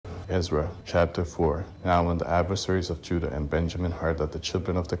Ezra chapter 4. Now when the adversaries of Judah and Benjamin heard that the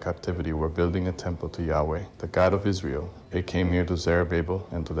children of the captivity were building a temple to Yahweh, the God of Israel, they came near to Zerubbabel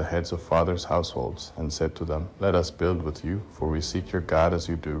and to the heads of fathers' households, and said to them, Let us build with you, for we seek your God as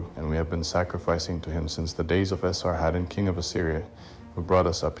you do, and we have been sacrificing to him since the days of Esarhaddon king of Assyria, who brought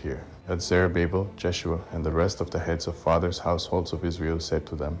us up here. But Zerubbabel, Jeshua, and the rest of the heads of fathers' households of Israel said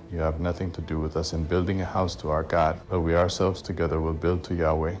to them, You have nothing to do with us in building a house to our God, but we ourselves together will build to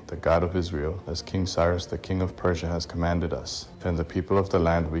Yahweh, the God of Israel, as King Cyrus the king of Persia has commanded us. Then the people of the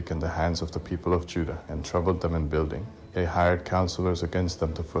land weakened the hands of the people of Judah, and troubled them in building. They hired counselors against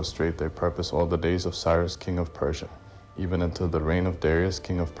them to frustrate their purpose all the days of Cyrus king of Persia, even until the reign of Darius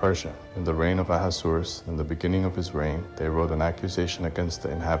king of Persia. In the reign of Ahasuerus, in the beginning of his reign, they wrote an accusation against the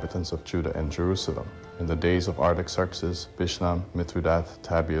inhabitants of Judah and Jerusalem. In the days of Artaxerxes, Bishlam, Mithridath,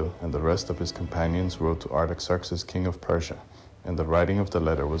 Tabeel, and the rest of his companions wrote to Artaxerxes king of Persia. And the writing of the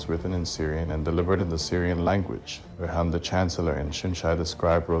letter was written in Syrian and delivered in the Syrian language. Rehum the chancellor and Shimshai the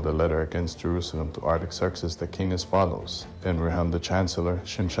scribe wrote a letter against Jerusalem to Artaxerxes the king as follows. Then Rehum the chancellor,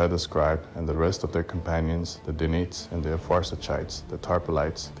 Shimshai the scribe, and the rest of their companions, the Dinites and the Apharsachites, the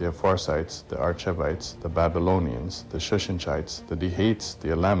Tarpelites, the Apharsites, the Archevites, the Babylonians, the Shushanchites, the Dehates, the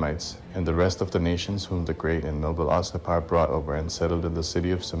Elamites, and the rest of the nations whom the great and noble Oshapar brought over and settled in the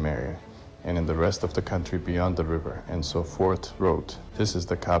city of Samaria, and in the rest of the country beyond the river, and so forth, wrote, This is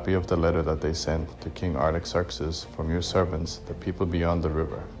the copy of the letter that they sent to King Artaxerxes from your servants, the people beyond the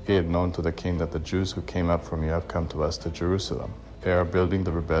river. He had known to the king that the Jews who came up from you have come to us to Jerusalem. They are building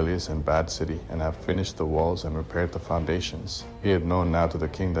the rebellious and bad city, and have finished the walls and repaired the foundations. He had known now to the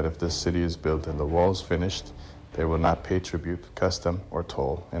king that if this city is built and the walls finished, they will not pay tribute, custom, or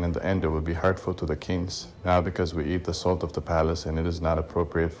toll, and in the end it will be hurtful to the kings. Now because we eat the salt of the palace, and it is not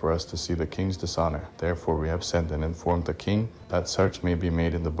appropriate for us to see the king's dishonor, therefore we have sent and informed the king that search may be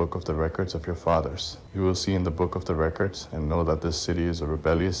made in the book of the records of your fathers. You will see in the book of the records, and know that this city is a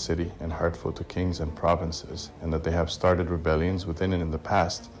rebellious city and hurtful to kings and provinces, and that they have started rebellions within it in the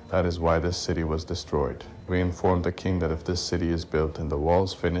past. That is why this city was destroyed. We informed the king that if this city is built and the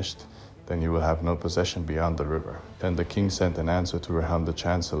walls finished, then you will have no possession beyond the river. Then the king sent an answer to Rehum the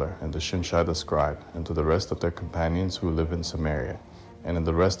chancellor, and to Shimshai the scribe, and to the rest of their companions who live in Samaria, and in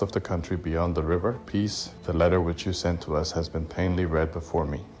the rest of the country beyond the river, Peace. The letter which you sent to us has been plainly read before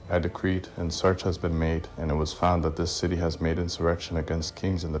me. I decreed, and search has been made, and it was found that this city has made insurrection against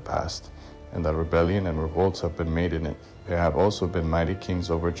kings in the past, and that rebellion and revolts have been made in it. There have also been mighty kings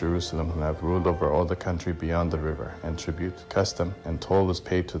over Jerusalem who have ruled over all the country beyond the river, and tribute, custom, and toll is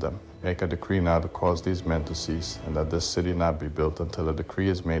paid to them. Make a decree now to cause these men to cease, and that this city not be built until a decree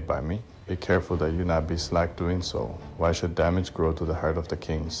is made by me. Be careful that you not be slack doing so. Why should damage grow to the heart of the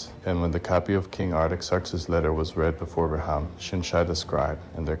kings? And when the copy of King Artaxerxes' letter was read before Rehum, Shimshai the scribe,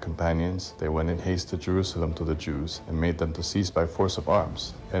 and their companions, they went in haste to Jerusalem to the Jews, and made them to cease by force of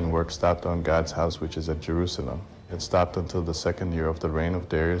arms. And work stopped on God's house which is at Jerusalem. It stopped until the 2nd year of the reign of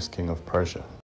Darius king of Persia.